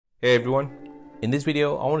Hey everyone, in this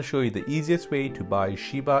video I want to show you the easiest way to buy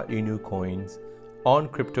Shiba Inu coins on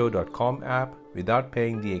crypto.com app without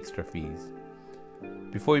paying the extra fees.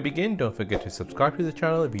 Before we begin, don't forget to subscribe to the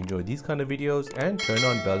channel if you enjoy these kind of videos and turn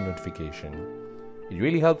on bell notification. It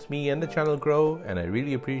really helps me and the channel grow, and I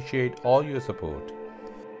really appreciate all your support.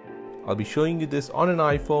 I'll be showing you this on an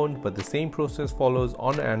iPhone, but the same process follows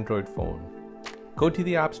on an Android phone. Go to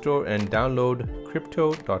the App Store and download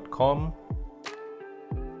crypto.com.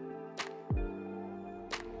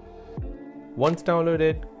 Once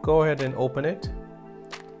downloaded, go ahead and open it.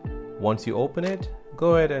 Once you open it,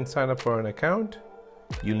 go ahead and sign up for an account.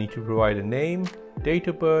 You'll need to provide a name, date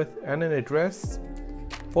of birth, and an address.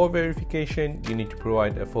 For verification, you need to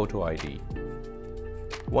provide a photo ID.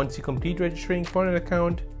 Once you complete registering for an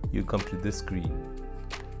account, you'll come to this screen.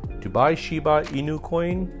 To buy Shiba Inu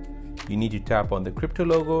coin, you need to tap on the crypto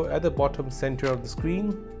logo at the bottom center of the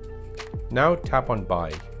screen. Now tap on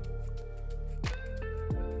buy.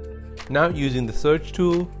 Now using the search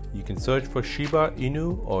tool, you can search for Shiba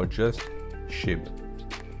Inu or just SHIB.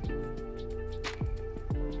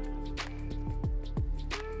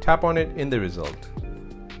 Tap on it in the result.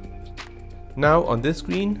 Now on this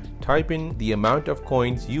screen, type in the amount of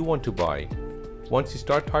coins you want to buy. Once you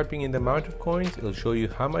start typing in the amount of coins, it will show you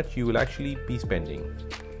how much you will actually be spending.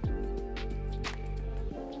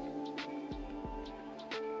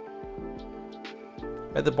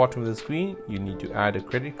 At the bottom of the screen, you need to add a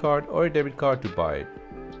credit card or a debit card to buy it.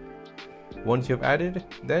 Once you have added,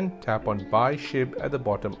 then tap on Buy SHIB at the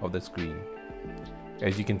bottom of the screen.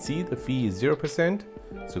 As you can see, the fee is 0%,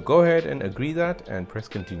 so go ahead and agree that and press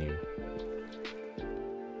continue.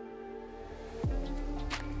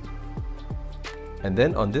 And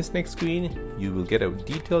then on this next screen, you will get a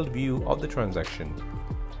detailed view of the transaction.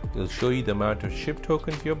 It will show you the amount of SHIB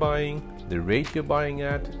tokens you're buying, the rate you're buying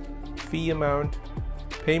at, fee amount,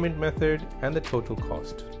 payment method, and the total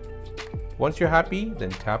cost. Once you're happy, then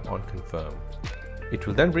tap on confirm. It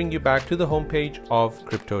will then bring you back to the home page of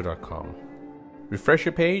crypto.com. Refresh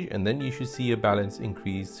your page and then you should see a balance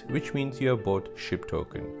increase, which means you have bought SHIB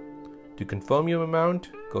token. To confirm your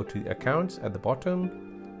amount, go to accounts at the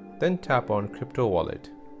bottom, then tap on crypto wallet.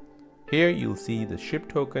 Here you'll see the SHIB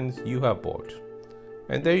tokens you have bought.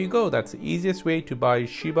 And there you go, that's the easiest way to buy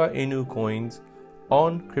Shiba Inu coins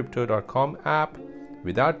on crypto.com app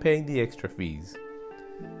without paying the extra fees.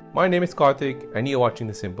 My name is Karthik and you're watching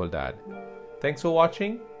The Simple Dad. Thanks for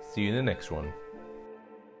watching. See you in the next one.